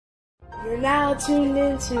You're now tuned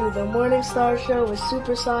into the Morning Star Show with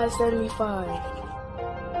Super Size 75.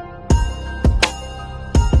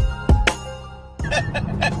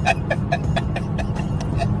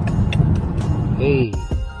 Hey,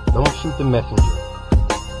 don't shoot the messenger.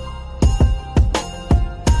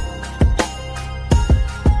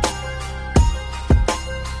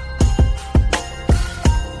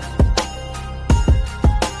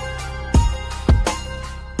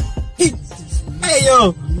 Hey,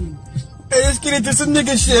 yo. Hey, let's get into some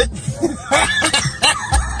nigga shit.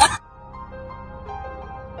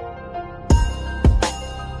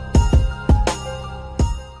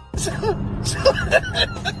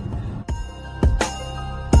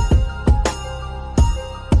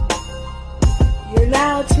 You're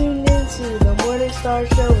now tuned into the Morning Star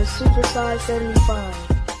Show with Super Size 75.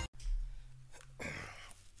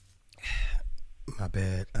 My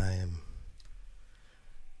bad. I am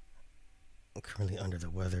currently under the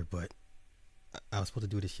weather, but I was supposed to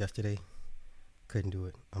do this yesterday. Couldn't do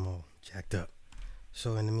it. I'm all jacked up.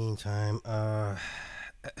 So in the meantime,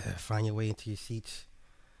 find your way into your seats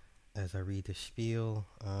as I read the spiel.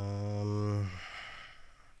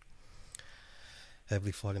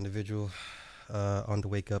 Heavily flawed individual on the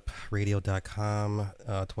wakeupradio.com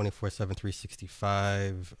 24/7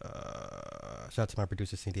 365. Shout out to my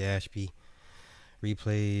producer Cindy Ashby.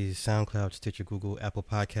 Replays, SoundCloud, Stitcher, Google, Apple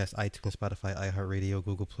Podcasts, iTunes, Spotify, iHeartRadio,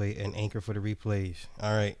 Google Play, and Anchor for the replays.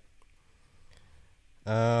 All right.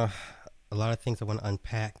 A lot of things I want to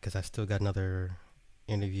unpack because I still got another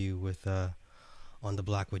interview with On the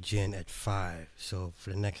Block with Jen at 5. So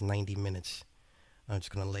for the next 90 minutes, I'm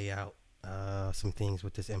just going to lay out some things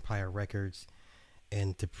with this Empire Records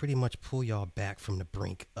and to pretty much pull y'all back from the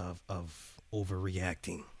brink of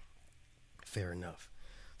overreacting. Fair enough.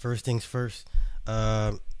 First things first.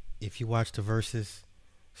 If you watch the Versus,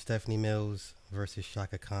 Stephanie Mills versus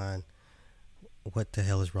Chaka Khan, what the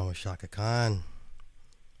hell is wrong with Chaka Khan?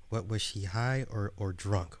 What was she, high or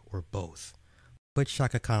drunk or both? Put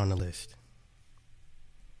Chaka Khan on the list.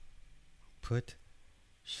 Put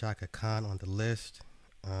Chaka Khan on the list.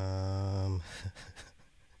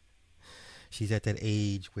 She's at that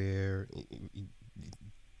age where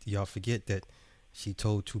y'all forget that she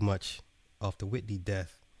told too much off the Whitney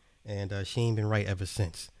death. And she ain't been right ever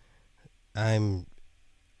since. I'm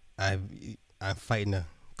fighting a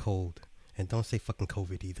cold, and don't say fucking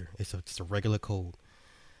COVID either. It's a regular cold.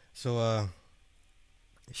 So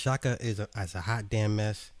Chaka is a hot damn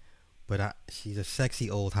mess, but she's a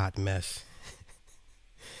sexy old hot mess.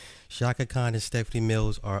 Chaka Khan and Stephanie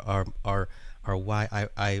Mills are why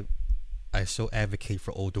I so advocate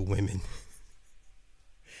for older women.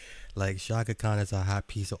 Like Chaka Khan is a hot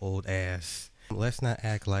piece of old ass. Let's not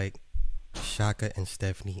act like Chaka and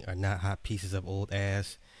Stephanie are not hot pieces of old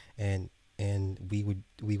ass, and we would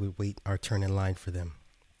wait our turn in line for them.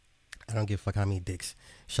 I don't give a fuck how many dicks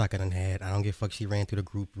Chaka done had. I don't give a fuck she ran through the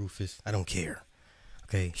group Rufus. I don't care.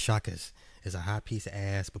 Okay, Chaka is a hot piece of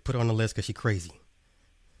ass, but put her on the list because she crazy.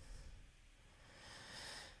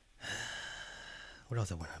 What else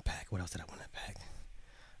I want to unpack? What else did I want to unpack?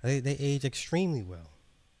 They age extremely well.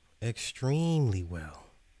 Extremely well.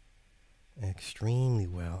 Extremely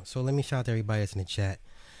well. So let me shout out to everybody that's in the chat.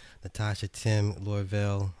 Natasha, Tim,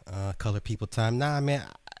 Lorville, Color People Time. Nah, man,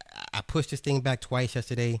 I pushed this thing back twice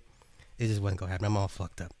yesterday. It just wasn't gonna happen. I'm all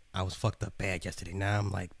fucked up. I was fucked up bad yesterday. Now I'm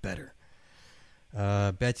like better.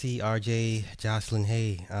 Betsy, RJ, Jocelyn,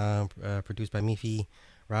 hey, produced by Mifi,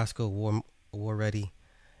 Roscoe, War Ready,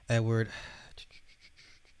 Edward,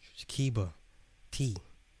 Kiba, T,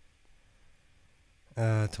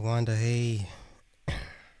 Tawanda, hey.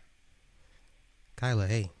 Kyla,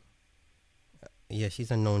 hey. Yeah,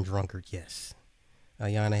 she's a known drunkard, yes.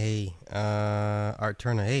 Ayana, hey. Art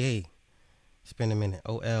Turner, hey. Spend a minute.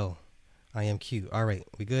 OL. I am Q. All right,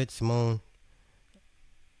 we good? Simone.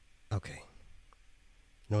 Okay.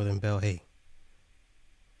 Northern Bell, hey.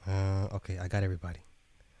 Okay, I got everybody.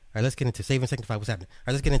 All right, let's get into Save and Sanctify. What's happening? All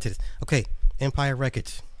right, let's get into this. Okay, Empire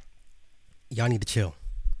Records. Y'all need to chill.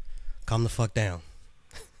 Calm the fuck down.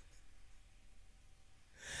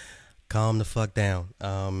 Calm the fuck down.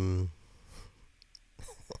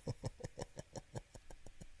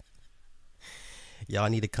 Y'all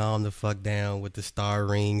need to calm the fuck down with the star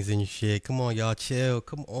rings and shit. Come on, y'all, chill.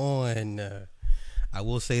 Come on. I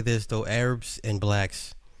will say this though, Arabs and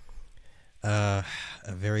blacks, a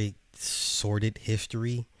very sordid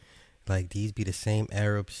history. Like these be the same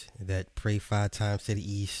Arabs that pray 5 times to the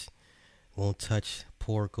east, won't touch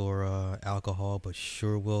pork or alcohol, but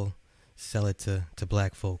sure will sell it to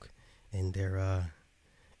black folk in their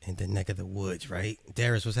in the neck of the woods, right?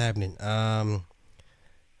 Darius, what's happening?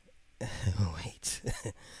 Wait.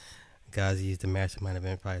 Ghazi is the mastermind of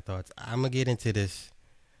Empire Thoughts. I'm gonna get into this.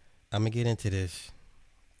 I'm gonna get into this.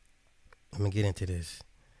 I'm gonna get into this.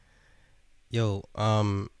 Yo,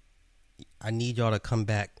 I need y'all to come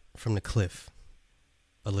back from the cliff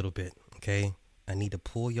a little bit, okay? I need to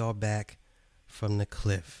pull y'all back from the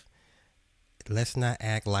cliff. Let's not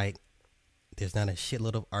act like there's not a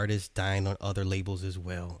shitload of artists dying on other labels as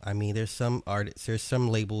well. I mean, there's some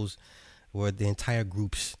labels where the entire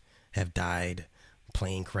groups have died,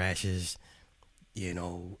 plane crashes,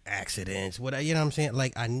 accidents, whatever. You know what I'm saying?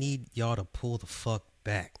 Like, I need y'all to pull the fuck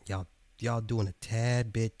back. Y'all doing a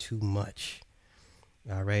tad bit too much.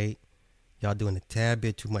 All right, y'all doing a tad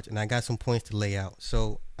bit too much, and I got some points to lay out.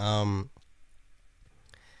 So,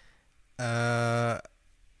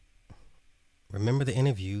 remember the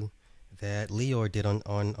interview that Lyor did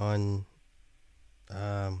on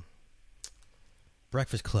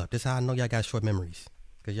Breakfast Club. This is how I know y'all got short memories,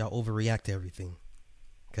 because y'all overreact to everything.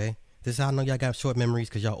 Okay? This is how I know y'all got short memories,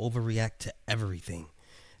 because y'all overreact to everything.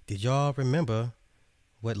 Did y'all remember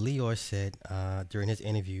what Lyor said during his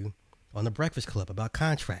interview on the Breakfast Club about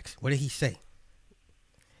contracts? What did he say?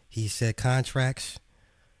 He said contracts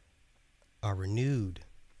are renewed.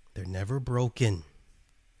 They're never broken.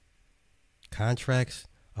 Contracts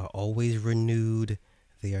are always renewed.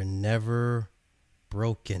 They are never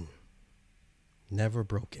broken. Never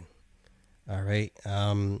broken. All right.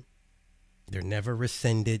 They're never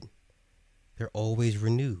rescinded. They're always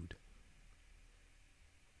renewed.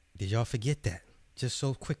 Did y'all forget that? Just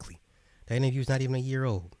so quickly. That interview's not even a year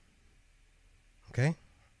old. Okay?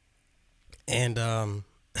 And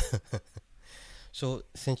so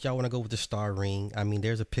since y'all want to go with the star ring, I mean,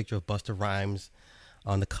 there's a picture of Busta Rhymes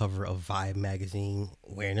on the cover of Vibe magazine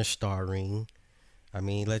wearing a star ring. I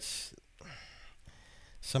mean,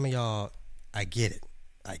 some of y'all, I get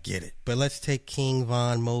it. But let's take King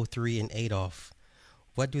Von, Mo 3, and Adolf.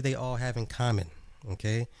 What do they all have in common?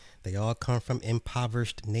 Okay? They all come from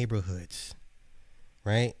impoverished neighborhoods,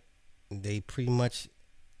 right? They pretty much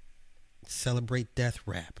celebrate death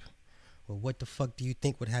rap. Well, what the fuck do you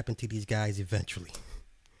think would happen to these guys eventually?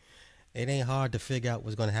 It ain't hard to figure out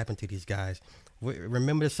what's going to happen to these guys.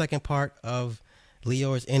 Remember the second part of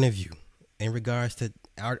Lyor's interview in regards to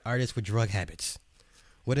artists with drug habits.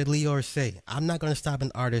 What did Lyor say? I'm not going to stop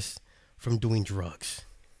an artist from doing drugs.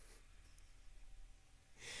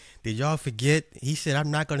 Did y'all forget? He said,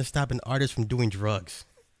 I'm not going to stop an artist from doing drugs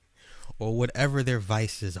or whatever their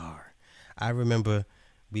vices are. I remember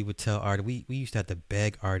we would tell artists, we used to have to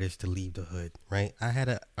beg artists to leave the hood, right? I had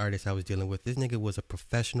an artist I was dealing with. This nigga was a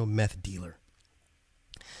professional meth dealer.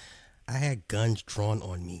 I had guns drawn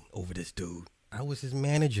on me over this dude. I was his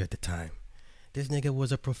manager at the time. This nigga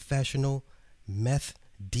was a professional meth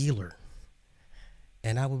dealer.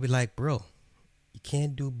 And I would be like, bro, you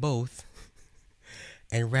can't do both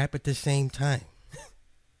and rap at the same time.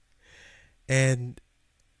 And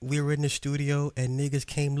we were in the studio and niggas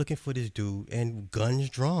came looking for this dude and guns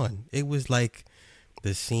drawn. It was like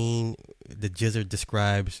the scene the Jizzard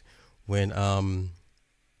describes when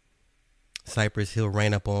Cypress Hill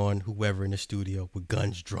ran up on whoever in the studio with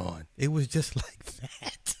guns drawn. It was just like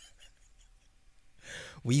that.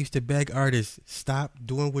 We used to beg artists, stop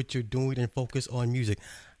doing what you're doing and focus on music.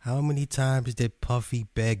 How many times did Puffy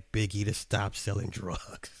beg Biggie to stop selling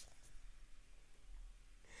drugs?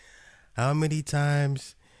 How many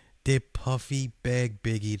times did Puffy beg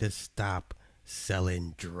Biggie to stop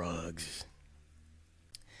selling drugs?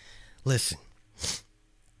 Listen,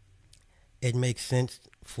 it makes sense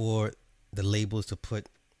for the labels to put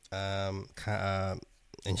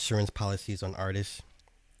insurance policies on artists.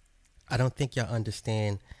 I don't think y'all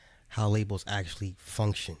understand how labels actually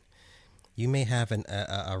function. You may have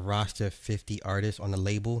a roster of 50 artists on the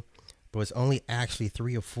label, but it's only actually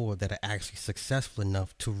 3 or 4 that are actually successful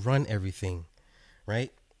enough to run everything,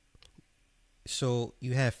 right? So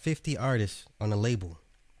you have 50 artists on the label.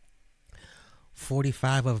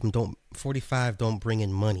 45 don't bring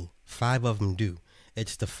in money. 5 of them do.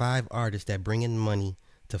 It's the 5 artists that bring in money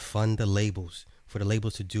to fund the labels, for the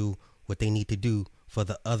labels to do what they need to do for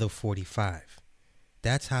the other 45.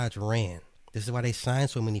 That's how it's ran. This is why they sign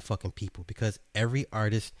so many fucking people, because every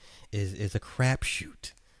artist is a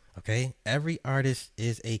crapshoot. Okay? Every artist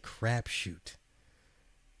is a crapshoot.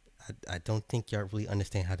 I don't think y'all really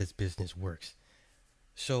understand how this business works.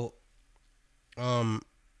 So,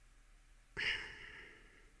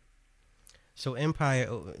 so Empire,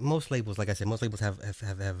 most labels, like I said, most labels have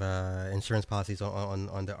insurance policies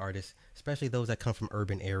on the artists, especially those that come from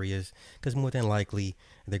urban areas, because more than likely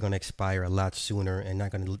they're going to expire a lot sooner and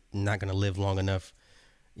not going to live long enough,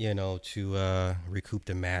 to recoup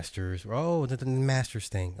the masters. The masters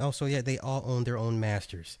thing. Oh, so yeah, they all own their own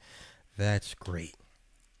masters. That's great.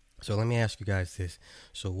 So let me ask you guys this.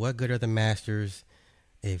 So what good are the masters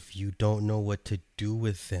if you don't know what to do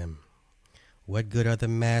with them? What good are the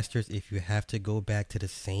masters if you have to go back to the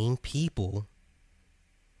same people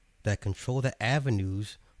that control the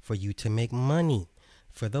avenues for you to make money?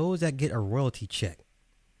 For those that get a royalty check,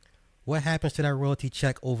 what happens to that royalty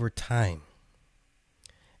check over time?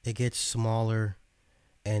 It gets smaller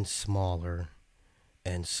and smaller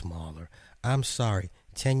and smaller. I'm sorry,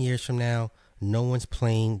 10 years from now, no one's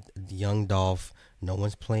playing Young Dolph, no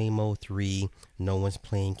one's playing Mo 3, no one's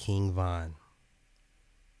playing King Von.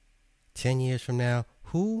 10 years from now,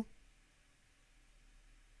 who?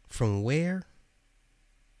 From where?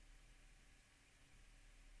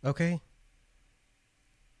 Okay?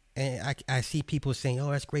 And I see people saying,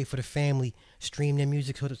 oh, that's great for the family. Stream their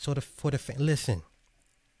music for the family. Listen,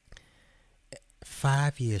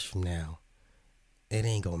 5 years from now, it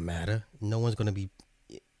ain't gonna matter. No one's gonna be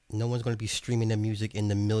streaming their music in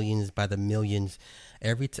the millions by the millions.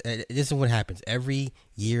 This is what happens. Every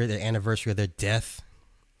year, the anniversary of their death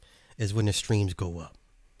is when the streams go up,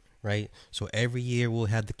 right? So every year we'll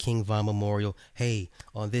have the King Von Memorial. Hey,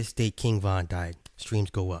 on this date, King Von died. Streams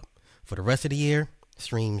go up. For the rest of the year,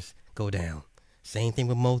 streams go down. Same thing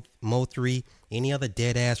with Mo 3, any other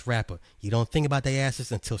dead ass rapper. You don't think about their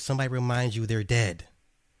asses until somebody reminds you they're dead,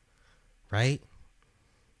 right?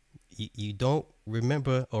 You don't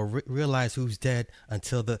remember or realize who's dead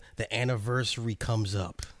until the anniversary comes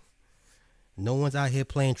up. No one's out here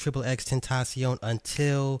playing Triple X Tentacion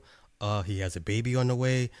until he has a baby on the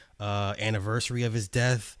way, anniversary of his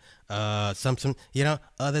death, some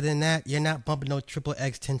other than that, you're not bumping no Triple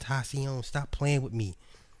X Tentacion. Stop playing with me.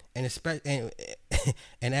 And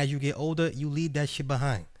and as you get older, you leave that shit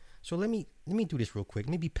behind. So let me do this real quick.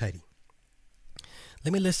 Let me be petty.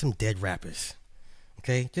 Let me list some dead rappers.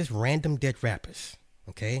 Okay? Just random dead rappers.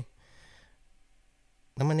 Okay?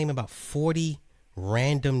 I'm gonna name about 40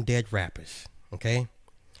 random dead rappers. Okay?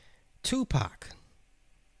 Tupac.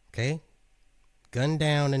 Okay? Gunned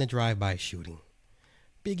down in a drive-by shooting.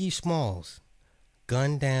 Biggie Smalls.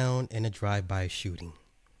 Gunned down in a drive-by shooting.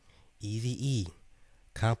 Eazy-E.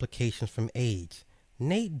 Complications from AIDS.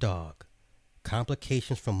 Nate Dogg.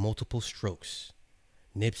 Complications from multiple strokes.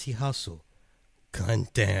 Nipsey Hussle.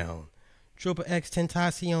 Gunned down. Triple X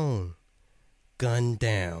Tentacion. Gunned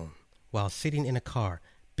down while sitting in a car.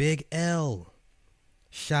 Big L.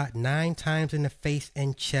 Shot 9 times in the face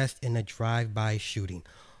and chest in a drive-by shooting.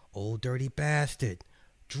 Old Dirty Bastard.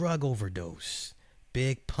 Drug overdose.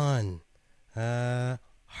 Big Pun.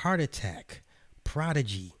 Heart attack.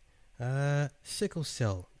 Prodigy. Sickle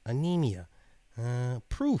cell. Anemia.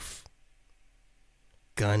 Proof.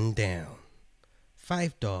 Gunned down.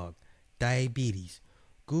 Phife Dawg. Diabetes.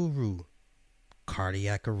 Guru.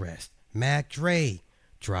 Cardiac arrest. Mac Dre.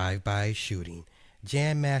 Drive-by shooting.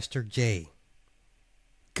 Jam Master Jay.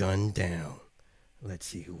 Gunned down. Let's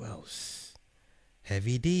see who else.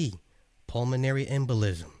 Heavy D. Pulmonary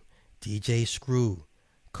embolism. DJ Screw.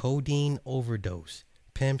 Codeine overdose.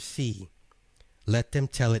 Pimp C. Let Them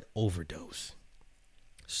Tell It overdose.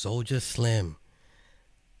 Soulja Slim.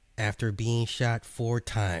 After being shot 4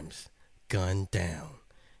 times. Gunned down.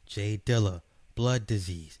 Jay Dilla. Blood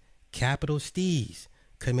disease. Capital Steez.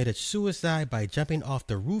 Committed suicide by jumping off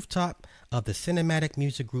the rooftop of the Cinematic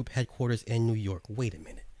Music Group headquarters in New York. Wait a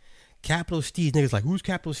minute. Capital Steez, niggas like, who's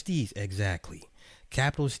Capital Steez? Exactly.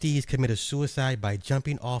 Capital Steez committed suicide by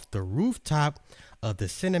jumping off the rooftop of the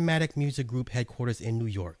Cinematic Music Group headquarters in New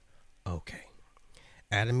York. Okay.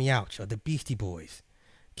 Adam Yauch of the Beastie Boys.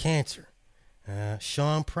 Cancer.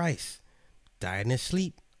 Sean Price. Died in his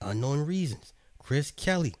sleep. Unknown reasons. Chris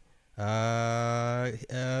Kelly. What's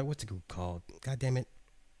the group called? God damn it.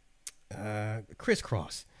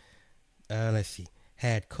 Crisscross. Let's see.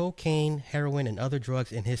 Had cocaine, heroin, and other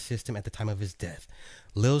drugs in his system at the time of his death.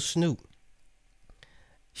 Lil Snoop.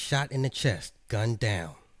 Shot in the chest. Gunned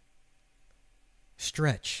down.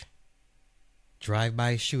 Stretch.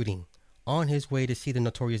 Drive-by shooting. On his way to see the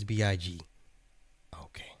Notorious B.I.G.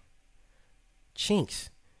 Okay. Chinks.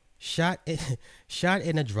 Shot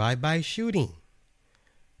in a drive-by shooting.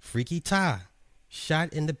 Freaky Tah.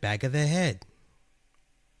 Shot in the back of the head.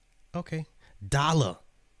 Okay. Dollar.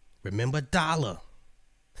 Remember Dollar.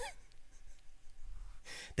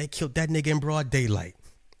 They killed that nigga in broad daylight.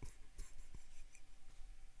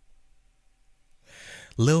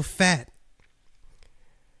 Lil Fat.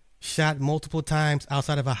 Shot multiple times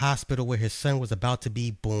outside of a hospital where his son was about to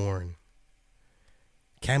be born.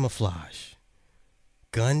 Camouflage.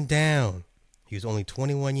 Gunned down. He was only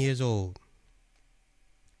 21 years old.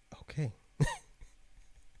 Okay.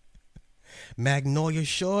 Magnolia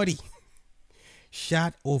Shorty.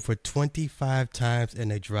 shot over 25 times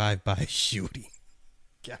in a drive-by shooting.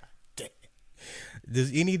 God damn.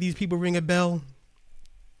 Does any of these people ring a bell?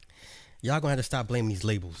 Y'all gonna have to stop blaming these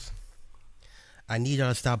labels. I need y'all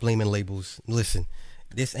to stop blaming labels. Listen,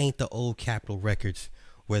 this ain't the old Capitol Records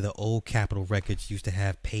where the old Capitol Records used to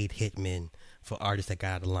have paid hitmen for artists that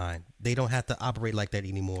got out of line. They don't have to operate like that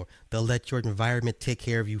anymore. They'll let your environment take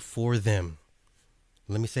care of you for them.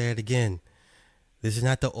 Let me say it again. This is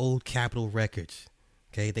not the old Capitol Records.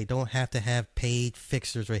 Okay, they don't have to have paid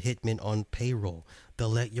fixers or hitmen on payroll. They'll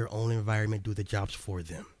let your own environment do the jobs for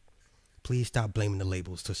them. Please stop blaming the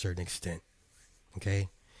labels to a certain extent. Okay?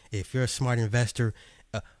 If you're a smart investor,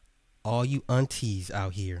 all you aunties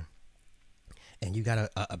out here, and you got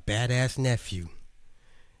a badass nephew,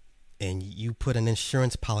 and you put an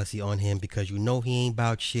insurance policy on him because you know he ain't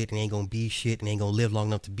about shit and ain't gonna be shit and ain't gonna live long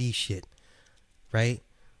enough to be shit. Right?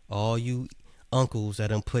 All you uncles that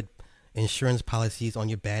done put insurance policies on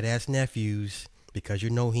your badass nephews because you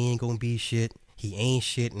know he ain't gonna be shit. He ain't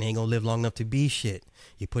shit and ain't gonna live long enough to be shit.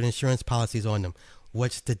 You put insurance policies on them.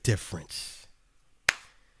 What's the difference?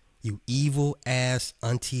 You evil ass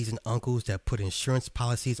aunties and uncles that put insurance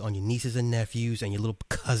policies on your nieces and nephews and your little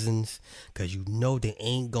cousins because you know they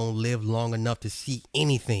ain't gonna live long enough to see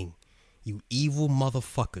anything. You evil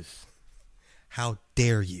motherfuckers. How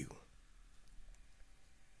dare you?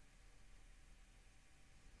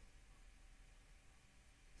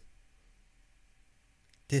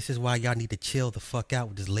 This is why y'all need to chill the fuck out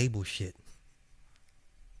with this label shit.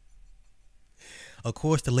 Of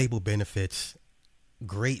course, the label benefits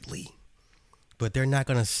greatly, but they're not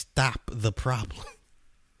going to stop the problem.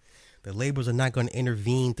 The labels are not going to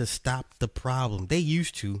intervene to stop the problem. They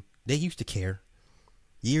used to. They used to care.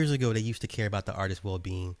 Years ago, they used to care about the artist's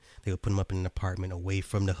well-being. They would put them up in an apartment away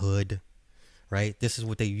from the hood, right? This is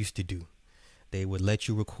what they used to do. They would let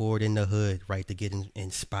you record in the hood, right, to get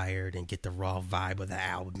inspired and get the raw vibe of the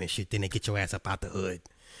album and shit. Then they get your ass up out the hood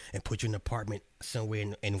and put you in an apartment somewhere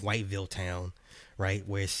in Whiteville town, right,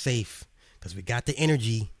 where it's safe because we got the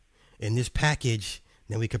energy in this package.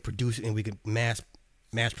 Then we could produce it and we could mass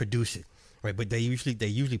produce it, right? But they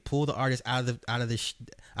usually pull the artist out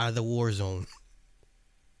of the war zone.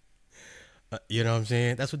 You know what I'm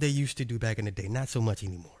saying? That's what they used to do back in the day. Not so much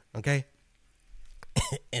anymore. Okay.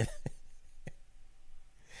 And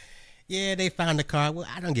yeah, they found the car. Well,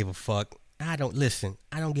 I don't give a fuck. I don't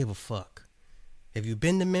give a fuck. Have you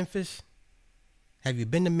been to Memphis? I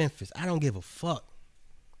don't give a fuck.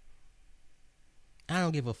 I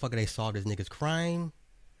don't give a fuck if they saw this nigga's crime.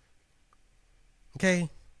 Okay?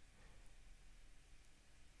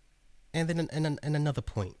 And then and another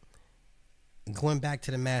point. Going back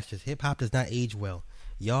to the masters, hip-hop does not age well.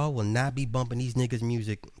 Y'all will not be bumping these niggas'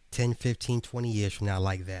 music 10, 15, 20 years from now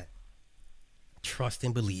like that. Trust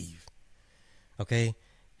and believe. Okay?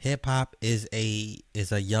 Hip-hop is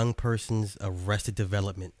a young person's arrested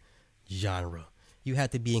development genre. You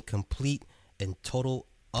have to be in complete and total,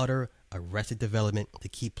 utter arrested development to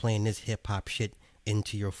keep playing this hip-hop shit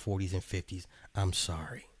into your 40s and 50s. I'm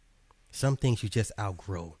sorry. Some things you just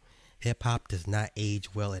outgrow. Hip-hop does not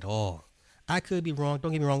age well at all. I could be wrong.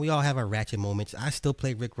 Don't get me wrong. We all have our ratchet moments. I still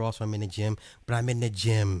play Rick Ross when I'm in the gym, but I'm in the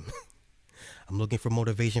gym. I'm looking for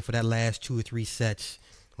motivation for that last 2 or 3 sets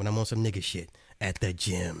when I'm on some nigga shit at the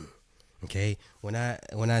gym. Okay? When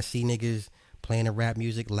I see niggas playing the rap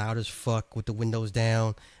music loud as fuck with the windows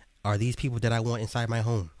down, are these people that I want inside my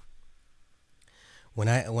home? When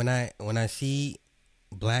I see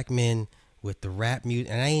black men with the rap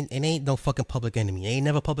music, and it ain't no fucking Public Enemy. It ain't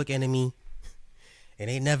never Public Enemy. It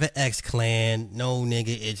ain't never X-Clan. No,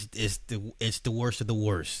 nigga, it's the worst of the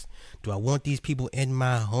worst. Do I want these people in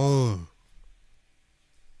my home?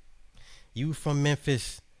 You from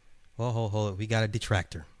Memphis? Hold. We got a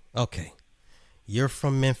detractor. Okay. You're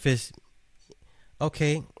from Memphis.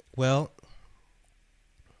 Okay, well,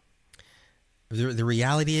 the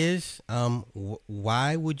reality is,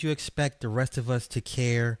 why would you expect the rest of us to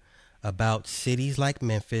care about cities like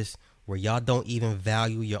Memphis where y'all don't even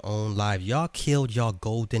value your own lives? Y'all killed y'all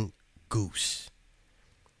golden goose.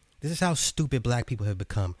 This is how stupid black people have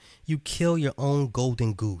become. You kill your own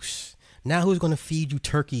golden goose. Now who's going to feed you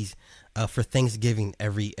turkeys for Thanksgiving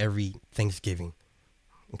every Thanksgiving?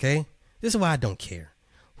 Okay? This is why I don't care.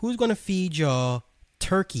 Who's going to feed y'all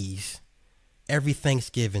turkeys every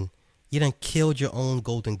Thanksgiving? You done killed your own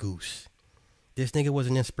golden goose. This nigga was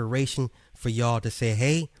an inspiration for y'all to say,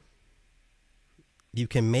 hey, you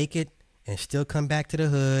can make it and still come back to the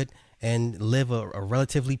hood and live a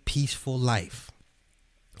relatively peaceful life.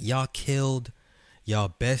 Y'all killed y'all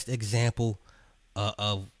best example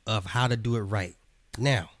of how to do it right.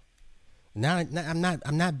 Now,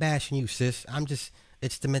 I'm not bashing you, sis.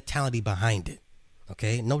 It's the mentality behind it.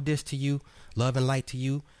 Okay, no diss to you, love and light to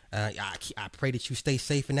you. I pray that you stay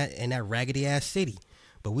safe in that raggedy ass city.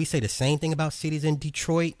 But we say the same thing about cities in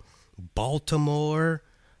Detroit, Baltimore,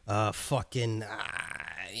 fucking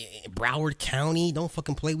Broward County. Don't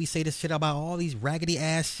fucking play. We say this shit about all these raggedy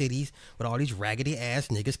ass cities with all these raggedy ass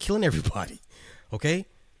niggas killing everybody. Okay,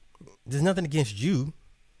 there's nothing against you,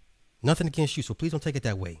 nothing against you. So please don't take it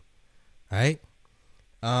that way. All right.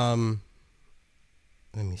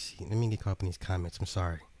 Let me see. Let me get caught up in these comments. I'm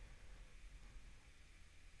sorry.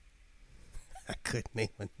 I couldn't name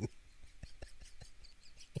one.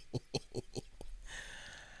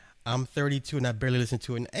 I'm 32 and I barely listen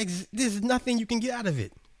to it. There's nothing you can get out of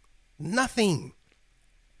it. Nothing.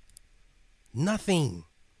 Nothing.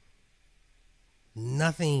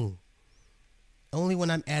 Nothing. Only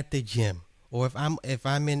when I'm at the gym, or if I'm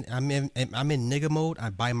in nigga mode,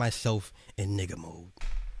 I'm by myself in nigga mode.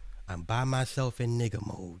 I'm by myself in nigga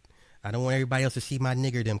mode. I don't want everybody else to see my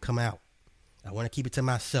nigger them come out. I want to keep it to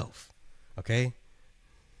myself. Okay?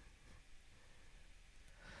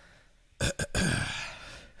 I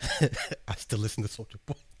still listen to Soulja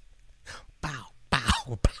Boy. Bow,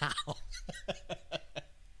 bow, bow.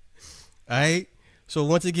 Alright? So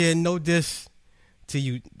once again, no diss to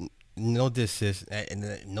you. No diss, sis.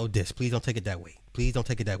 No diss. Please don't take it that way. Please don't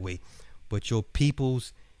take it that way. But your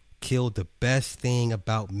peoples killed the best thing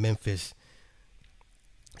about Memphis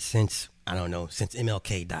since, I don't know, since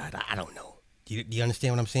MLK died. I don't know. Do you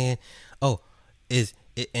understand what I'm saying?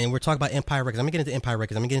 And we're talking about Empire Records. I'm going to get into Empire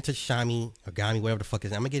Records. I'm going to get into Shami or Gami, whatever the fuck it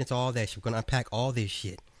is. I'm going to get into all that shit. We're going to unpack all this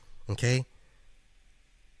shit. Okay?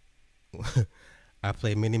 I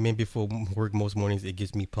play many men before work most mornings. It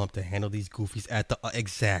gets me pumped to handle these goofies at the...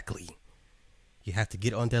 exactly. You have to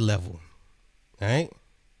get on their level. All right?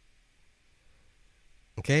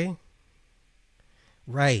 Okay?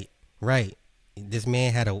 Right. This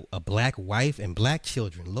man had a black wife and black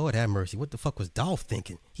children. Lord have mercy. What the fuck was Dolph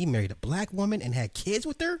thinking? He married a black woman and had kids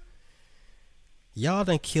with her? Y'all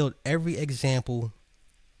done killed every example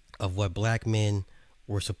of what black men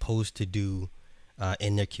were supposed to do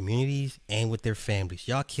in their communities and with their families.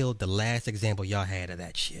 Y'all killed the last example y'all had of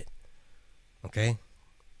that shit. Okay?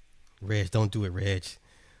 Reg, don't do it, Reg.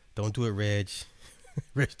 Don't do it, Reg.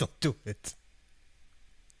 Reg, don't do it.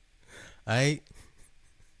 Alright?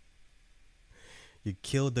 You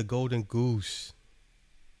killed the golden goose.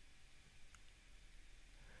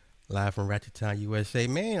 Live from Ratchet Town, USA.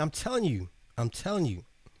 Man, I'm telling you.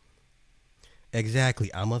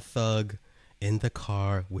 Exactly. I'm a thug in the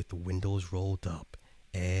car with the windows rolled up.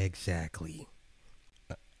 Exactly.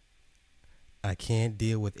 I can't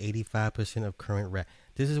deal with 85% of current rap.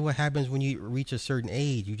 This is what happens when you reach a certain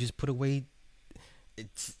age. You just put away.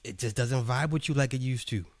 It just doesn't vibe with you like it used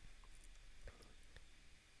to.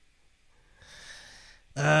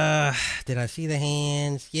 Did I see the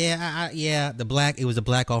hands? Yeah, yeah. It was a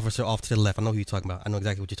black officer off to the left. I know who you're talking about. I know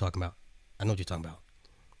exactly what you're talking about. I know what you're talking about.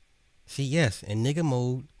 See, yes, in nigga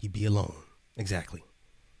mode, you be alone. Exactly.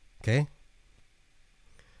 Okay?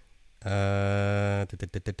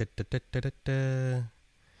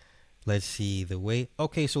 Let's see the way.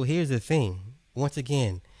 Okay, so here's the thing. Once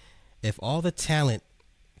again, if all the talent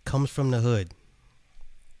comes from the hood,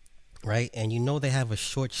 right, and you know they have a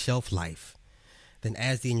short shelf life, then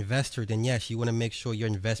as the investor, then yes, you want to make sure your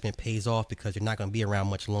investment pays off because they're not going to be around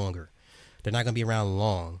much longer. They're not going to be around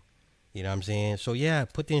long. You know what I'm saying? So yeah,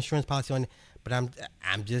 put the insurance policy on. But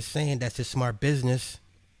I'm just saying that's just smart business.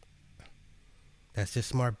 That's just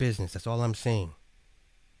smart business. That's all I'm saying.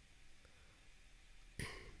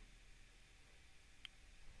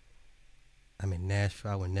 I'm in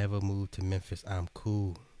Nashville. I would never move to Memphis. I'm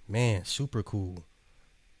cool. Man, super cool.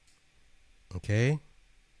 Okay?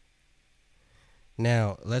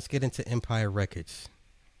 Now, let's get into Empire Records.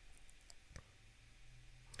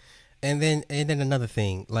 And then another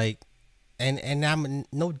thing, like, and I'm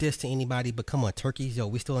no diss to anybody, but come on, turkeys, yo,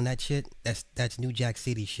 we still on that shit? That's New Jack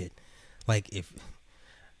City shit. Like, if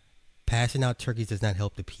passing out turkeys does not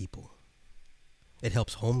help the people. It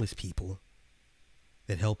helps homeless people.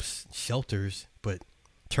 It helps shelters, but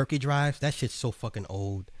turkey drives, that shit's so fucking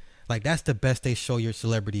old. Like, that's the best they show your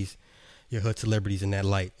celebrities, your hood celebrities in that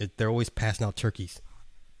light. They're always passing out turkeys.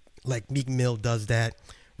 Like, Meek Mill does that.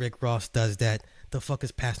 Rick Ross does that. The fuck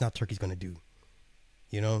is passing out turkeys gonna do?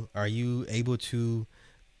 You know, are you able to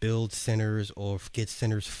build centers or get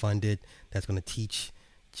centers funded that's gonna teach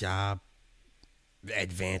job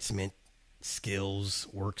advancement, skills,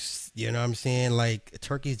 works? You know what I'm saying? Like,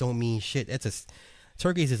 turkeys don't mean shit.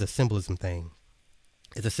 Turkeys is a symbolism thing.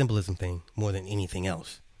 It's a symbolism thing more than anything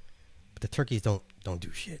else. But the turkeys don't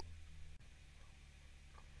do shit.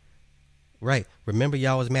 Right. Remember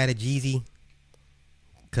y'all was mad at Jeezy?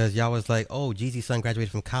 Because y'all was like, oh, Jeezy's son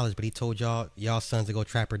graduated from college, but he told y'all sons to go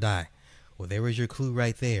trap or die. Well, there was your clue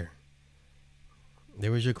right there.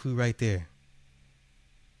 There was your clue right there.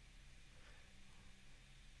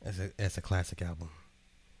 That's a classic album.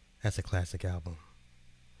 That's a classic album.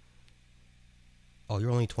 Oh, you're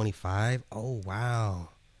only 25? Oh, wow.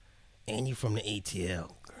 And you from the ATL.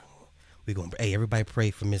 We going, hey, everybody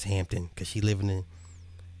pray for Miss Hampton, because she living in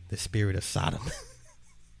the spirit of Sodom.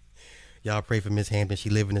 Y'all pray for Miss Hampton. She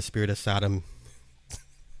live in the spirit of Sodom.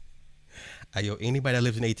 Yo, anybody that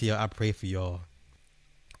lives in ATL, I pray for y'all.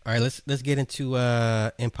 All right, let's get into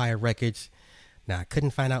Empire Records. Now, I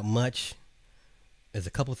couldn't find out much. There's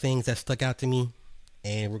a couple things that stuck out to me,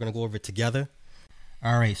 and we're going to go over it together.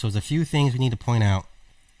 All right, so there's a few things we need to point out.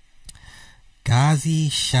 Ghazi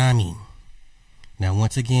Shami. Now,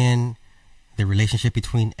 once again, the relationship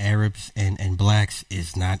between Arabs and blacks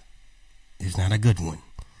is not a good one.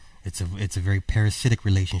 It's a very parasitic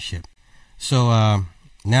relationship. So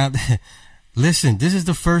now, listen, this is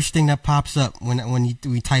the first thing that pops up when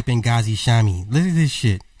we type in Ghazi Shami. Look at this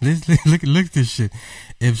shit. Look at this shit.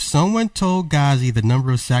 If someone told Ghazi the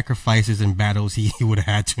number of sacrifices and battles he would have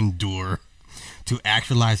had to endure to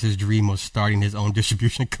actualize his dream of starting his own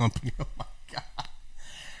distribution company, oh my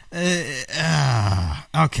god.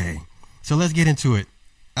 Okay, so let's get into it.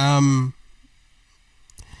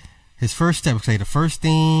 His first step, okay, the first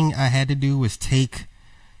thing I had to do was take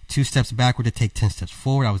 2 steps backward to take 10 steps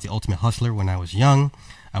forward. I was the ultimate hustler when I was young.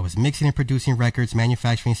 I was mixing and producing records,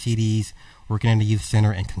 manufacturing CDs, working in the youth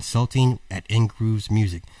center, and consulting at Ingrooves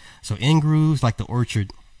Music. So Ingrooves, like the Orchard,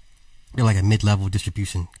 they're like a mid-level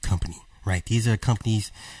distribution company, right? These are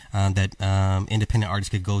companies that independent artists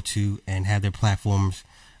could go to and have their platforms,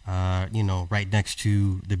 right next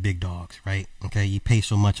to the big dogs, right? Okay, you pay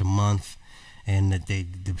so much a month, and the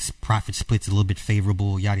profit split's a little bit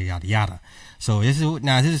favorable, yada, yada, yada. So this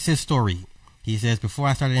is his story. He says, before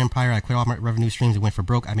I started Empire, I quit all my revenue streams and went for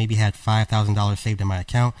broke. I maybe had $5,000 saved in my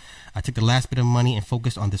account. I took the last bit of money and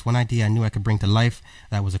focused on this one idea I knew I could bring to life.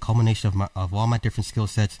 That was a culmination of all my different skill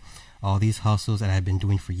sets, all these hustles that I had been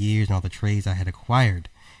doing for years, and all the trades I had acquired.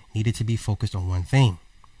 Needed to be focused on one thing.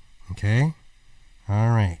 Okay?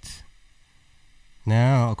 All right.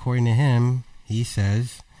 Now, according to him, he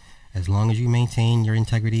says, as long as you maintain your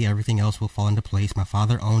integrity, everything else will fall into place. My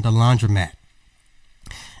father owned a laundromat,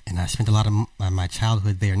 and I spent a lot of my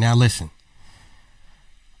childhood there. Now listen,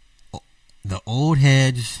 the old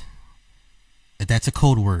heads, that's a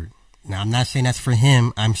code word. Now I'm not saying that's for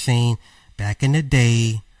him. I'm saying back in the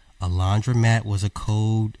day, a laundromat was a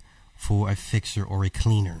code for a fixer or a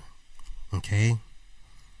cleaner. Okay?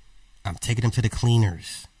 I'm taking them to the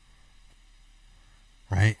cleaners.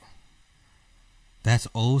 Right? That's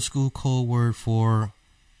old school code word for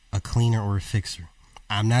a cleaner or a fixer.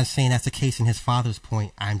 I'm not saying that's the case in his father's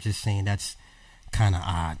point. I'm just saying that's kind of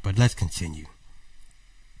odd. But let's continue.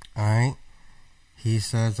 All right. He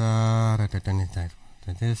says, this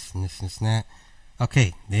and that.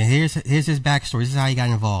 Okay. Then here's his backstory. This is how he got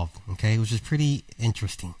involved. Okay. Which is pretty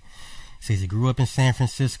interesting. He says he grew up in San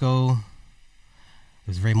Francisco. It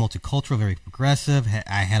was very multicultural, very progressive.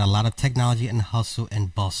 I had a lot of technology and hustle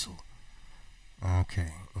and bustle.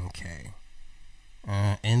 Okay.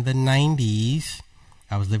 In the 90s,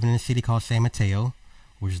 I was living in a city called San Mateo,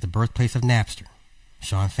 which is the birthplace of Napster.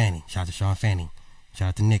 Sean Fanning. Shout out to Sean Fanning. Shout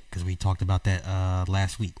out to Nick, because we talked about that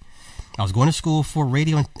last week. I was going to school for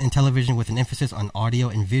radio and television with an emphasis on audio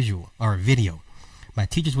and video. My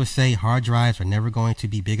teachers would say hard drives are never going to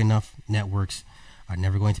be big enough. Networks are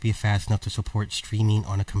never going to be fast enough to support streaming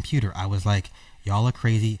on a computer. I was like, y'all are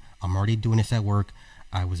crazy. I'm already doing this at work.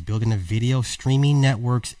 I was building a video streaming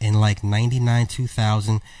networks in like 99,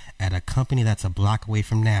 2000 at a company that's a block away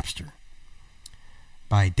from Napster.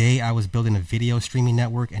 By day, I was building a video streaming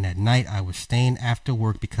network, and at night, I was staying after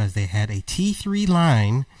work because they had a T3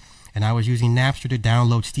 line, and I was using Napster to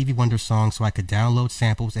download Stevie Wonder songs so I could download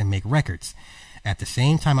samples and make records. At the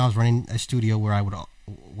same time, I was running a studio where I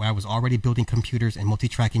was already building computers and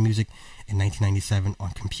multi-tracking music in 1997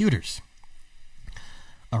 on computers.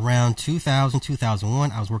 Around 2000,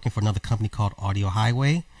 2001, I was working for another company called Audio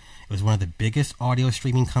Highway. It was one of the biggest audio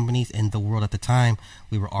streaming companies in the world at the time.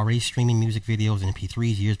 We were already streaming music videos and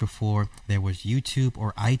MP3s years before there was YouTube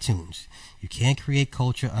or iTunes. You can't create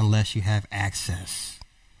culture unless you have access.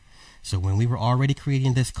 So when we were already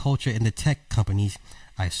creating this culture in the tech companies,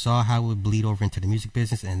 I saw how it would bleed over into the music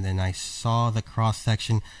business, and then I saw the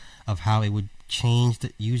cross-section of how it would change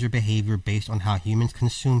the user behavior based on how humans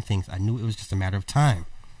consume things. I knew it was just a matter of time.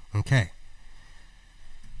 Okay.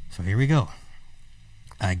 So here we go.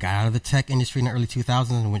 I got out of the tech industry in the early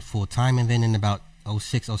 2000s and went full time. And then in about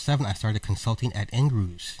 06, 07, I started consulting at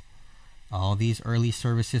Ngrooves. All these early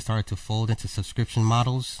services started to fold into subscription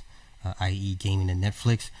models, i.e. gaming and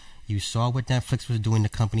Netflix. You saw what Netflix was doing to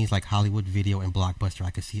companies like Hollywood Video and Blockbuster.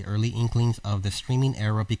 I could see early inklings of the streaming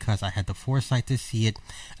era because I had the foresight to see it,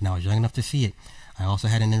 and I was young enough to see it. I also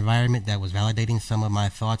had an environment that was validating some of my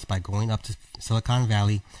thoughts by going up to Silicon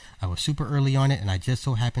Valley. I was super early on it, and I just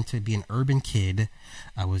so happened to be an urban kid.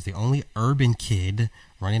 I was the only urban kid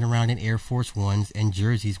running around in Air Force Ones and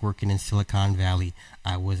jerseys working in Silicon Valley.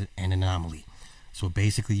 I was an anomaly. So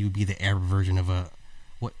basically, you'd be the Arab version of a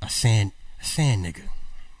sand nigga.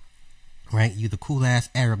 Right? You the cool ass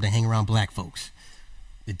Arab that hang around black folks.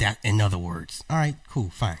 That, in other words. All right, cool,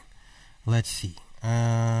 fine. Let's see.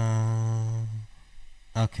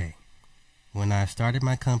 Okay. When I started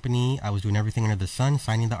my company, I was doing everything under the sun,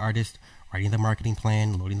 signing the artist, writing the marketing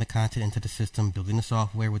plan, loading the content into the system, building the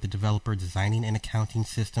software with the developer, designing an accounting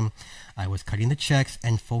system. I was cutting the checks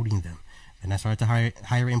and folding them. Then I started to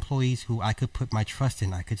hire employees who I could put my trust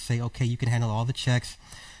in. I could say, okay, you can handle all the checks.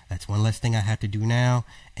 That's one less thing I have to do now,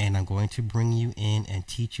 and I'm going to bring you in and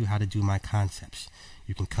teach you how to do my concepts.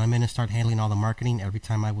 You can come in and start handling all the marketing. Every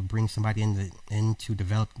time I would bring somebody in to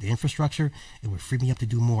develop the infrastructure, it would free me up to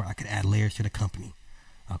do more. I could add layers to the company.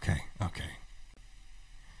 Okay.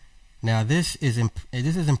 Now this is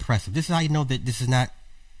impressive. This is how you know that this is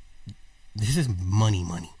money.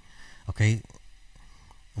 Okay.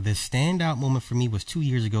 The standout moment for me was 2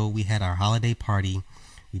 years ago. We had our holiday party.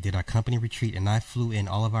 We did our company retreat, and I flew in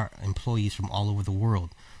all of our employees from all over the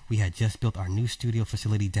world. We had just built our new studio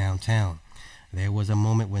facility downtown. There was a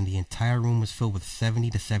moment when the entire room was filled with 70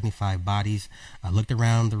 to 75 bodies. I looked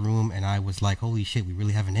around the room, and I was like, holy shit, we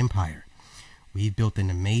really have an empire. We've built an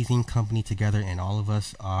amazing company together, and all of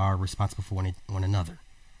us are responsible for one another.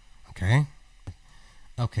 Okay?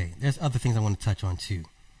 Okay, there's other things I want to touch on, too.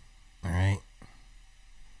 All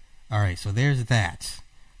right, so there's that.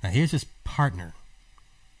 Now, here's his partner.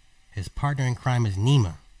 His partner in crime is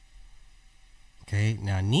Nima. Okay,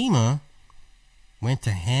 now Nima went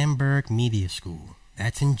to Hamburg Media School.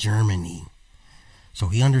 That's in Germany. So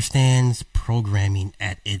he understands programming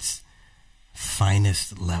at its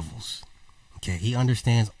finest levels. Okay, he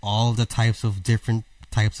understands all the different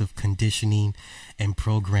types of conditioning and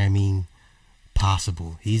programming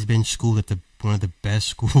possible. He's been schooled at one of the best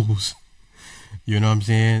schools. You know what I'm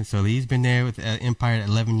saying? So he's been there with Empire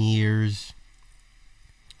 11 years.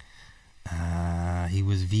 He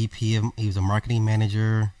was he was a marketing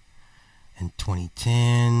manager in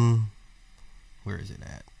 2010. Where is it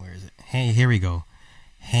at? Hey, here we go.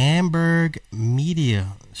 Hamburg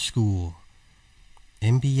Media School.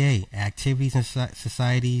 MBA, Activities and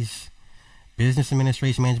Societies, Business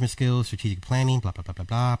Administration, Management Skills, Strategic Planning, blah, blah, blah, blah,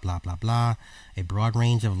 blah, blah, blah, blah. A broad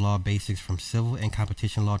range of law basics from civil and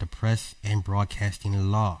competition law to press and broadcasting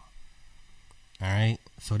law. All right.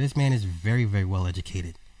 So this man is very, very well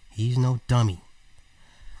educated. He's no dummy.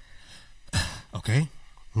 Okay.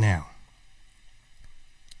 Now,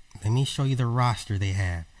 let me show you the roster they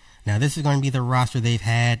have. Now, this is going to be the roster they've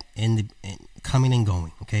had in coming and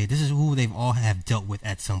going. Okay. This is who they've all have dealt with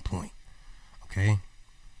at some point. Okay.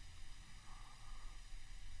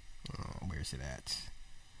 Where's it at?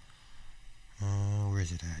 Where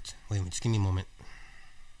is it at? Wait a minute. Just give me a moment.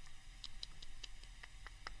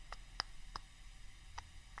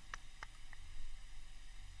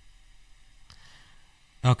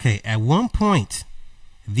 Okay, at one point,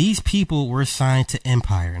 these people were assigned to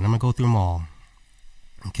Empire, and I'm going to go through them all.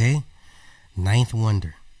 Okay? Ninth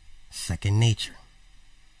Wonder, Second Nature,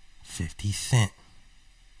 50 Cent,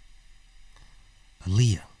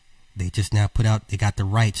 Aaliyah. They just now they got the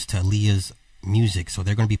rights to Aaliyah's music, so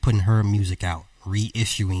they're going to be putting her music out,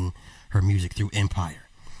 reissuing her music through Empire.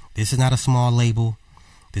 This is not a small label.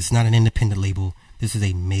 This is not an independent label. This is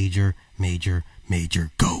a major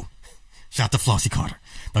go. Shout out to Flossie Carter.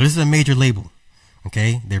 Now, this is a major label.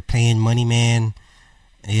 Okay? They're paying Money Man,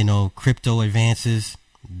 crypto advances.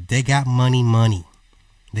 They got money.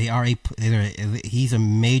 He's a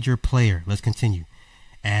major player. Let's continue.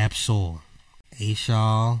 Ab-Soul,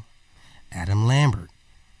 Ashal, Adam Lambert,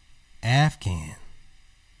 Afghan,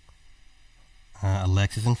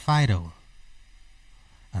 Alexis and Fido,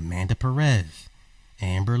 Amanda Perez,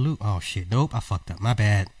 Amber Lou. Oh, shit. Nope, I fucked up. My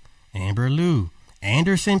bad. Amber Lou,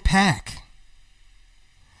 Anderson .Paak,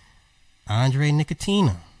 Andre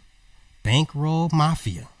Nicotina, Bankroll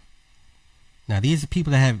Mafia. Now, these are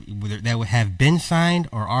people that have been signed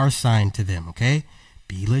or are signed to them, okay?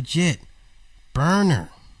 Be Legit. Burner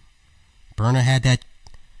had that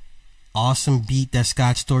awesome beat that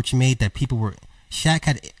Scott Storch made that people were... Shaq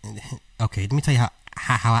had... Okay, let me tell you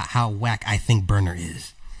how whack I think Burner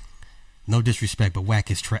is. No disrespect, but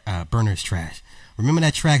whack is Burner is trash. Remember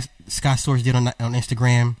that track Scott Storch did on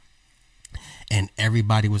Instagram, and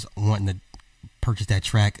everybody was wanting to purchase that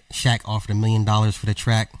track. Shaq offered $1 million for the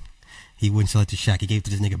track. He wouldn't sell it to Shaq. He gave it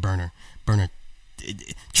to this nigga Burner. Burner,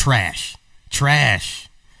 trash.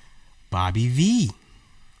 Bobby V,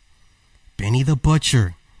 Benny the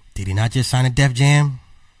Butcher. Did he not just sign a Def Jam?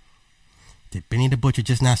 Did Benny the Butcher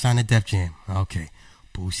just not sign a Def Jam? Okay.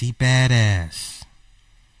 Boosie Badass.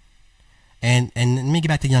 And let me get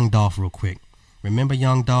back to Young Dolph real quick. Remember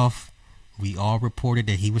Young Dolph? We all reported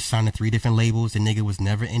that he was signed to 3 different labels. The nigga was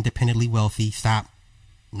never independently wealthy. Stop.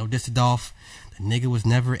 No diss to Dolph. The nigga was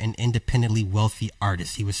never an independently wealthy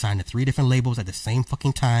artist. He was signed to 3 different labels at the same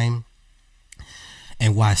fucking time.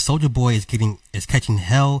 And why Soulja Boy is catching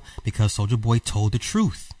hell, because Soulja Boy told the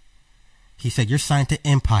truth. He said, you're signed to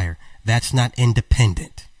Empire. That's not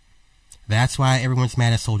independent. That's why everyone's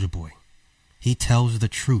mad at Soulja Boy. He tells the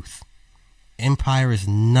truth. Empire is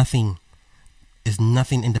nothing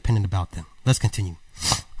independent about them. Let's continue.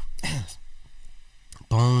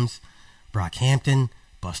 Bones, Brockhampton,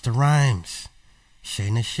 Busta Rhymes, Shay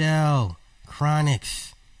Nichelle,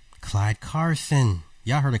 Chronix, Clyde Carson.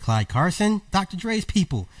 Y'all heard of Clyde Carson? Dr. Dre's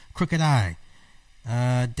people. Crooked Eye,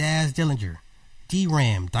 Daz Dillinger,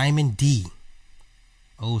 D-Ram, Diamond D.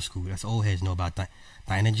 Old school. That's old heads know about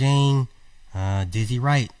Dinah Jane, Dizzy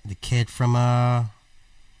Wright, the kid from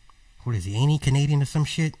what is he? Ain't he Canadian or some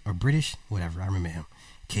shit? Or British? Whatever, I remember him.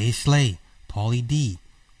 K Slay, Paulie D,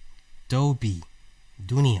 Dobie,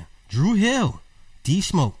 Dunia, Drew Hill, D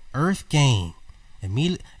Smoke, Earth Gang,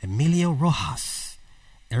 Emilio Rojas,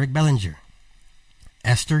 Eric Bellinger,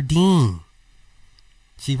 Esther Dean.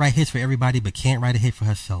 She write hits for everybody but can't write a hit for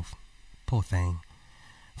herself. Poor thing.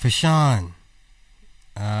 Fashawn,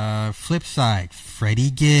 Flipside, Freddie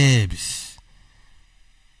Gibbs.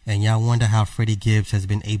 And y'all wonder how Freddie Gibbs has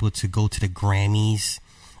been able to go to the Grammys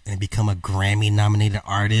and become a Grammy-nominated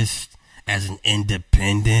artist as an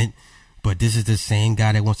independent. But this is the same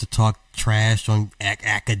guy that wants to talk trash on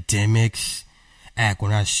academics.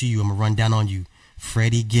 When I see you, I'm gonna run down on you.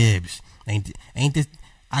 Freddie Gibbs. Ain't this?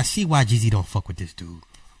 I see why Jeezy don't fuck with this dude.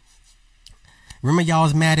 Remember y'all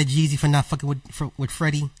was mad at Jeezy for not fucking with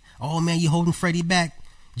Freddie? Oh man, you holding Freddie back.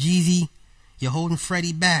 Jeezy, you're holding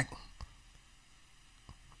Freddie back.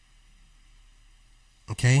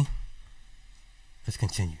 Okay, let's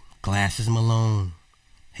continue. Glasses Malone,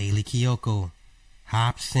 Haley Kiyoko,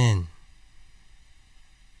 Hopsin.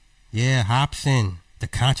 Yeah, Hopsin, the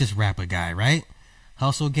conscious rapper guy, right?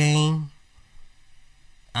 Hustle Game,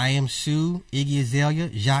 I Am Sue, Iggy Azalea,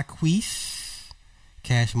 Jacquees,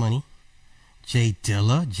 Cash Money, Jay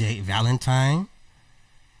Dilla, Jay Valentine,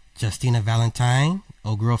 Justina Valentine,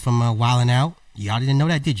 old girl from Wildin' Out. Y'all didn't know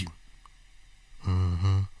that, did you?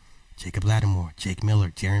 Jacob Lattimore, Jake Miller,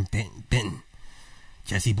 Darren Benton,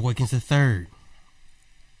 Jesse Boykins III,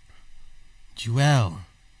 Jewel,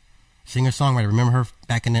 singer-songwriter. Remember her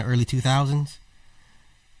back in the early 2000s?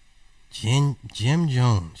 Jim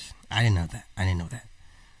Jones. I didn't know that.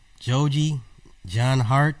 Joji, John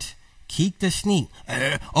Hart, Keek the Sneak.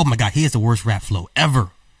 Oh my God, he has the worst rap flow ever.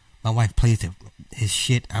 My wife plays his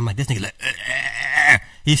shit. I'm like, this nigga,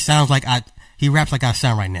 he sounds like he raps like I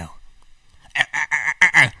sound right now.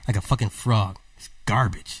 Like a fucking frog. It's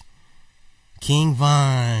garbage. King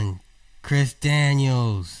Von, Chris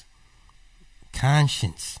Daniels,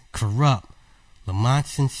 Conscience, Corrupt, Lamont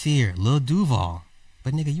Sincere, Lil Duval.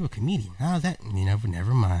 But nigga, you a comedian. How's that?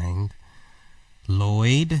 Never mind.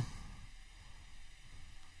 Lloyd.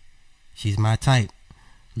 She's my type.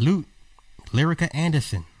 Lute, Lyrica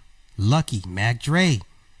Anderson, Lucky, Mac Dre.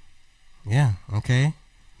 Yeah, okay.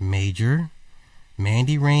 Major,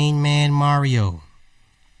 Mandy Rain Man Mario.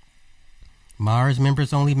 Mars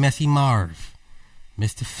Members Only Messy Marv,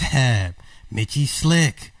 Mr. Fab, Mitchie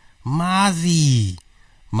Slick, Mozzie.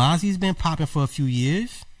 Mozzie's been popping for a few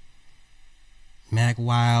years. Mac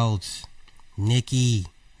Wilds, Nicki,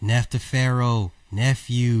 Neff Pharaoh,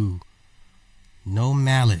 Nephew, No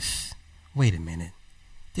Malice. Wait a minute.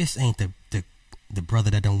 This ain't the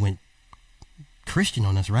brother that done went Christian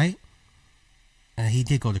on us, right? He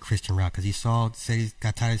did go the Christian route because said he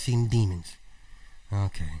got tired of seeing demons.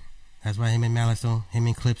 Okay. That's why him and Malice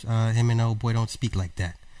him and old boy don't speak like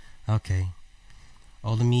that. Okay.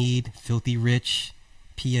 Olamide, Filthy Rich,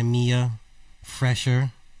 Pia Mia,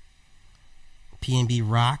 Fresher, PNB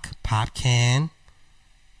Rock, Pop Can.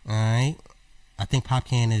 Alright. I think Pop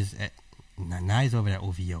Can is now he's over at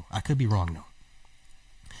OVO. I could be wrong though.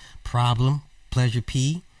 Problem, Pleasure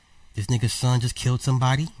P. This nigga's son just killed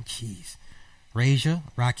somebody. Jeez. Rasia,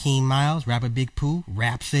 Raheem Miles, Rapper Big Pooh,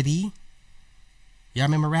 Rhapsody. Y'all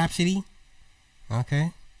remember Rhapsody?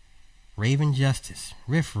 Okay. Raven Justice,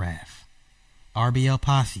 Riff Raff, RBL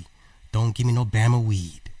Posse, Don't Give Me No Bama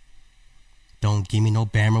Weed. Don't Give Me No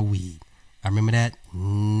Bama Weed. I remember that.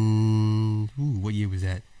 What year was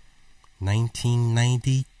that?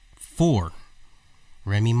 1994.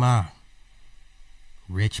 Remy Ma,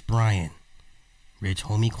 Rich Brian, Rich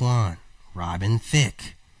Homie Quan, Robin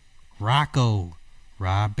Thicke, Rocco,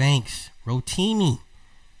 Rob Banks, Rotimi,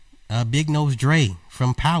 Big Nose Dre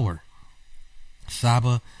from Power,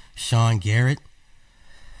 Saba, Sean Garrett,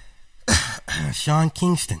 Sean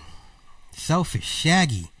Kingston, Selfish,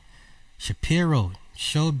 Shaggy, Shapiro,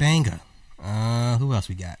 Show Banga. Who else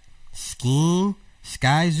we got? Scheme,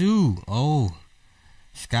 Sky Zoo. Oh,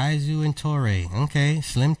 Sky Zoo and Torre. Okay,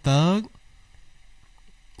 Slim Thug,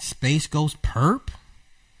 Space Ghost Perp.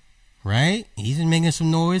 Right? He's been making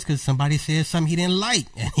some noise because somebody said something he didn't like,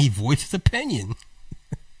 and he voiced his opinion.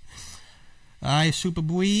 Alright,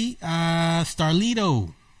 Superboy,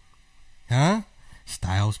 Starlito. Huh?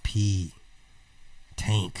 Styles P.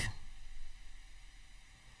 Tank.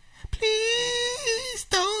 Please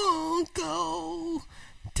don't go.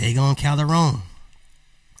 Dagon Calderon.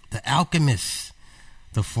 The Alchemist.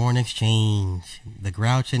 The Foreign Exchange. The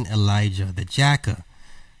Grouch and Elijah. The Jacka.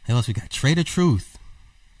 Who else we got? Trader Truth.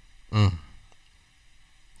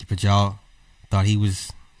 But y'all thought he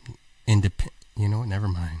was independent. You know what? Never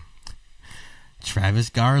mind. Travis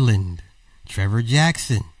Garland. Trevor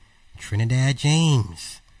Jackson. Trinidad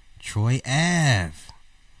James. Troy Ave.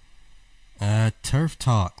 Turf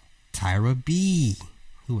Talk. Tyra B.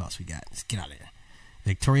 Who else we got? Let's get out of there.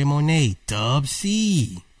 Victoria Monet. Dub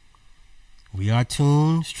C. We Are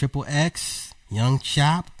Tunes. Triple X. Young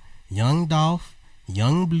Chop. Young Dolph.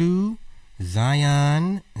 Young Blue.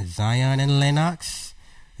 Zion and Lennox.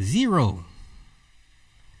 Zero.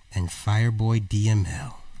 And Fireboy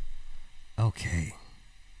DML. Okay.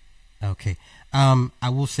 I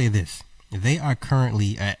will say this. They are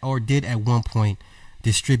currently, or did at one point,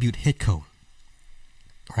 distribute Hitco.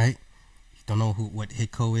 Right? Don't know what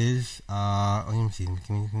Hitco is. Let me see.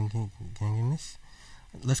 Can I get this?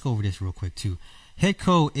 Let's go over this real quick too.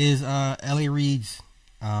 Hitco is L.A. Reid's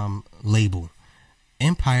label.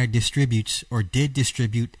 Empire distributes or did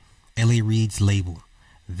distribute L.A. Reid's label.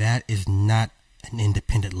 That is not an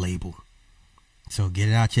independent label. So get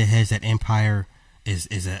it out your heads that Empire is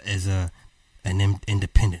an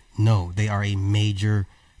independent. No, they are a major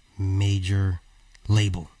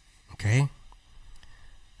label. Okay.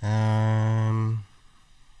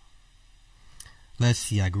 Let's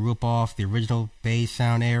see. I grew up off the original Bay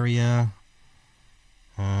Sound area.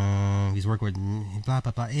 He's working with blah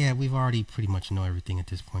blah blah. Yeah, we've already pretty much know everything at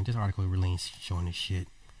this point. This article really ain't showing this shit.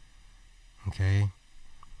 Okay.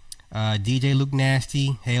 DJ Luke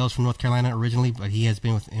Nasty hails from North Carolina originally, but he has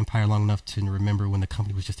been with Empire long enough to remember when the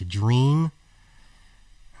company was just a dream.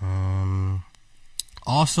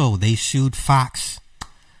 Also, they sued Fox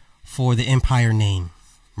for the Empire name.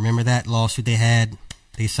 Remember that lawsuit they had?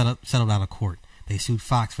 They settled out of court. They sued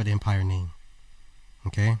Fox for the Empire name.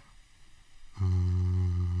 Okay.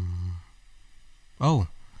 Oh,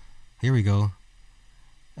 here we go.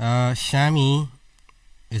 Shami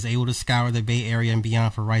is able to scour the Bay Area and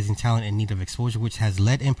beyond for rising talent in need of exposure, which has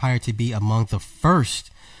led Empire to be among the first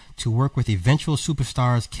to work with eventual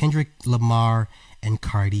superstars Kendrick Lamar and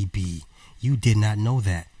Cardi B. You did not know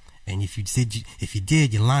that, and if you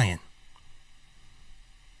did, you're lying.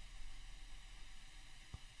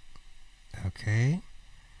 Okay.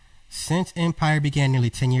 Since Empire began nearly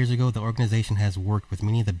 10 years ago, the organization has worked with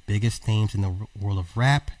many of the biggest names in the world of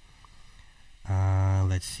rap.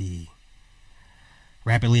 Let's see.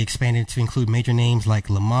 Rapidly expanded to include major names like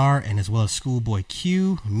Lamar and as well as Schoolboy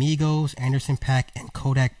Q, Migos, Anderson .Paak, and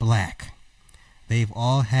Kodak Black. They've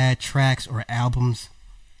all had tracks or albums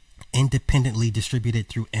independently distributed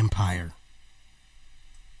through Empire.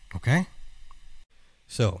 Okay?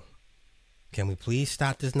 So, can we please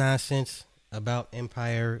stop this nonsense about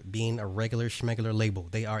Empire being a regular schmegular label?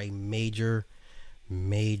 They are a major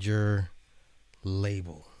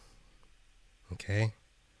label. Okay?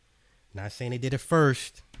 Not saying they did it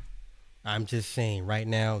first. I'm just saying right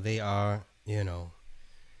now they are,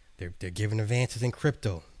 they're giving advances in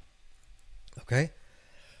crypto. Okay?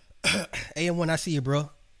 AM1, I see you, bro.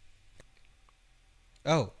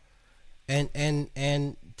 Oh, and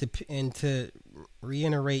to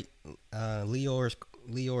reiterate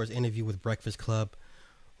Lior's interview with Breakfast Club,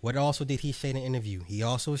 what also did he say in the interview? He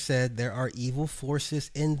also said there are evil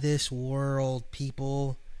forces in this world,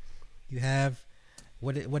 people. You have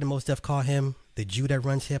what did Mos Def call him? The Jew that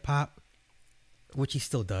runs hip hop, which he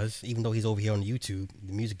still does, even though he's over here on YouTube,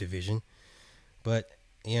 the music division. But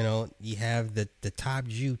You know, you have the top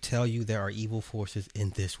Jew tell you there are evil forces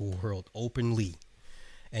in this world openly,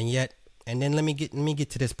 and yet, and then let me get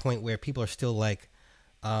to this point where people are still like,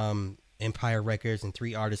 Empire Records and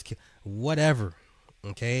 3 artists, whatever.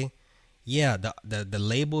 Okay, yeah, the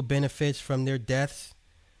label benefits from their deaths.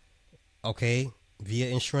 Okay, via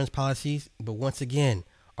insurance policies, but once again,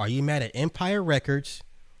 are you mad at Empire Records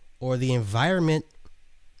or the environment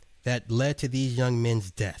that led to these young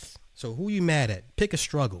men's deaths? So who you mad at? Pick a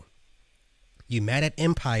struggle. You mad at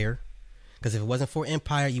Empire because if it wasn't for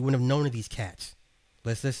Empire, you wouldn't have known of these cats.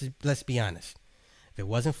 Let's be honest. If it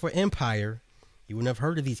wasn't for Empire, you wouldn't have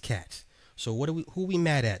heard of these cats. So who we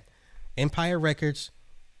mad at? Empire Records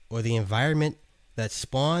or the environment that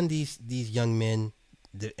spawned these young men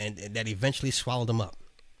and that eventually swallowed them up?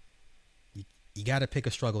 You got to pick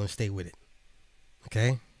a struggle and stay with it.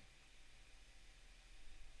 Okay?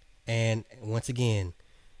 And once again,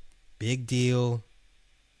 big deal.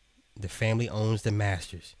 The family owns the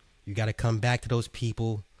masters. You got to come back to those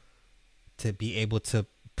people to be able to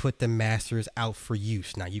put the masters out for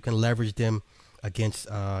use. Now, you can leverage them against,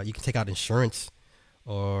 you can take out insurance,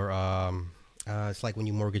 or it's like when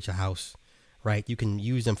you mortgage a house, right? You can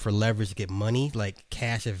use them for leverage to get money, like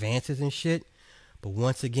cash advances and shit. But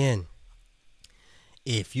once again,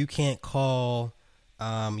 if you can't call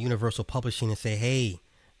Universal Publishing and say, hey,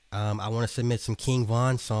 I want to submit some King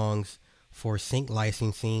Von songs for sync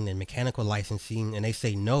licensing and mechanical licensing, and they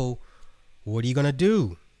say no, what are you going to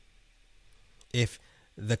do? If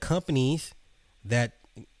the companies that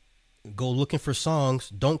go looking for songs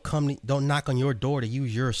don't knock on your door to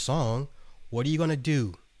use your song, what are you going to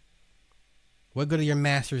do? What good are your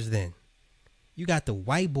masters then? You got the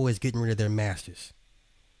white boys getting rid of their masters,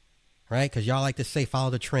 right? Because y'all like to say follow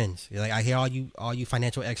the trends. Like, I hear all you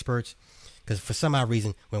financial experts, because for some odd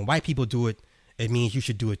reason, when white people do it, it means you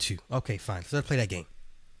should do it too. Okay, fine. So let's play that game.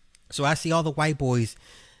 So I see all the white boys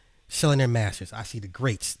selling their masters. I see the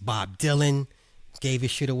greats. Bob Dylan gave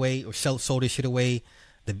his shit away, or sold his shit away.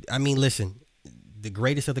 Listen, the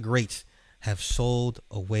greatest of the greats have sold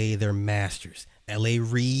away their masters. L.A.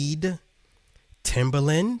 Reid,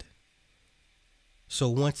 Timbaland. So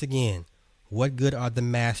once again, what good are the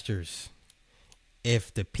masters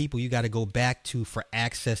if the people you got to go back to for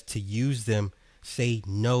access to use them say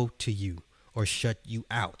no to you or shut you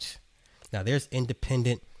out? Now, there's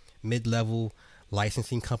independent mid-level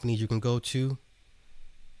licensing companies you can go to,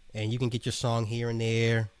 and you can get your song here and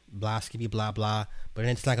there, blah, skibby, blah, blah, but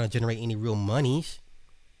then it's not going to generate any real monies.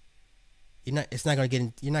 You're not going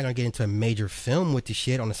to get into a major film with the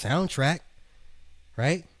shit on the soundtrack,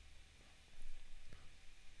 right?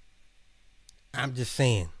 I'm just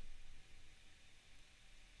saying,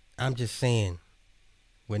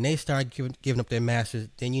 when they start giving up their masters,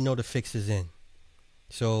 then you know the fix is in.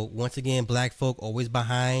 So once again, black folk always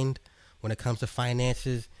behind when it comes to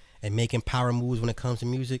finances and making power moves when it comes to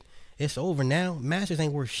music. It's over now. Masters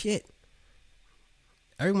ain't worth shit.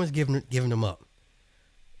 Everyone's giving them up.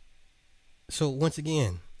 So once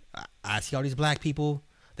again, I see all these black people,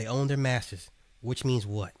 they own their masters, which means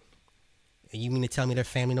what? And you mean to tell me their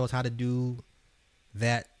family knows how to do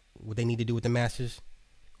that, what they need to do with the masters?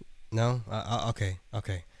 No? Okay.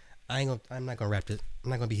 I'm not gonna wrap this. I'm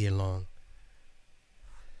not gonna be here long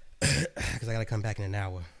because I gotta come back in an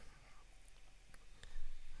hour.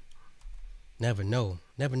 Never know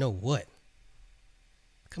what.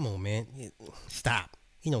 Come on, man. Stop.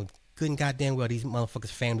 Good and goddamn well these motherfuckers'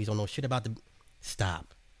 families don't know shit about the.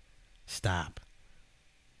 Stop.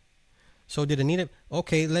 So did Anita?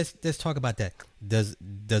 Okay, let's talk about that. Does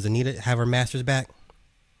Anita have her masters back?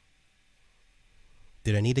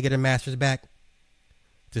 Did Anita get her masters back?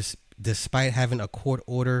 Despite having a court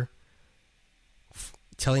order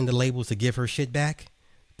telling the labels to give her shit back?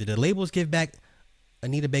 Did the labels give back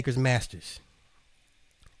Anita Baker's masters?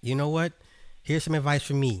 You know what? Here's some advice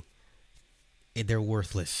from me. They're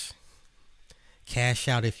worthless. Cash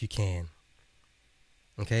out if you can.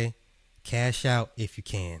 Okay? Cash out if you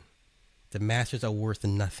can. The masters are worth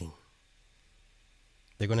nothing.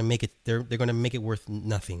 They're gonna make it. They're gonna make it worth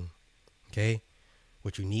nothing. Okay?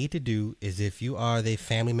 What you need to do is, if you are the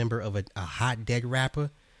family member of a hot dead rapper,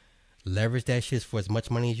 leverage that shit for as much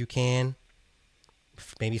money as you can.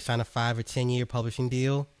 Maybe sign a 5 or 10 year publishing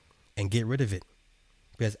deal and get rid of it.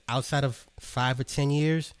 Because outside of 5 or 10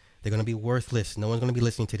 years, they're going to be worthless. No one's going to be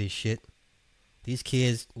listening to this shit. These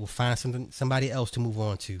kids will find somebody else to move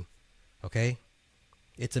on to. Okay?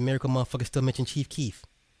 It's a miracle motherfucker still mention Chief Keef.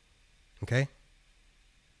 Okay?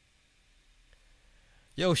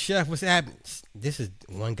 Yo, Chef, what's happening? This is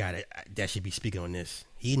one guy that should be speaking on this.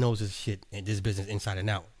 He knows his shit and this business inside and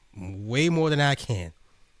out way more than I can.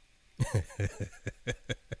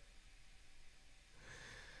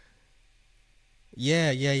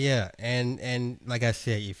 Yeah. And like I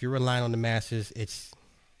said, if you're relying on the masses, it's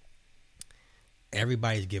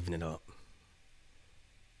everybody's giving it up.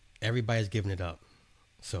 Everybody's giving it up.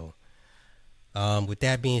 So, with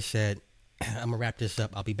that being said, I'm gonna wrap this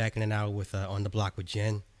up. I'll be back in an hour with On the Block with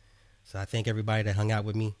Jen. So I thank everybody that hung out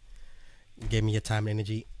with me, gave me your time and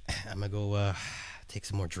energy. I'm gonna go take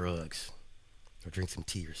some more drugs or drink some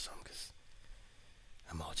tea or something because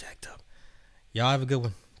I'm all jacked up. Y'all have a good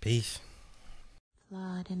one. Peace.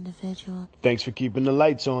 Flawed individual. Thanks for keeping the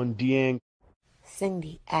lights on, Deang.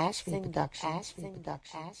 Cindy Ashby Productions.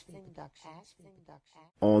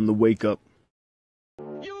 On the wake up.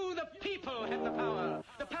 You, the people, have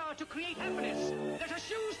the power to create happiness. Let us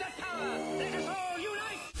use that power. Let us all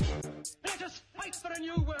unite. Let us fight for a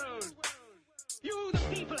new world. You, the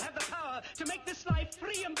people, have the power to make this life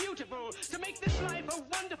free and beautiful, to make this life a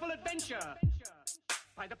wonderful adventure.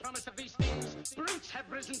 By the promise of these things, brutes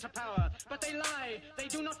have risen to power, but they lie. They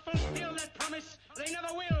do not fulfill that promise. They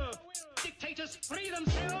never will. Dictators free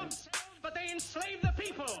themselves, but they enslave the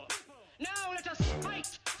people. Now let us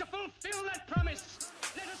fight to fulfill that promise.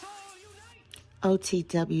 Let us all unite.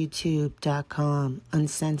 OTWTube.com,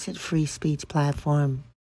 uncensored free speech platform.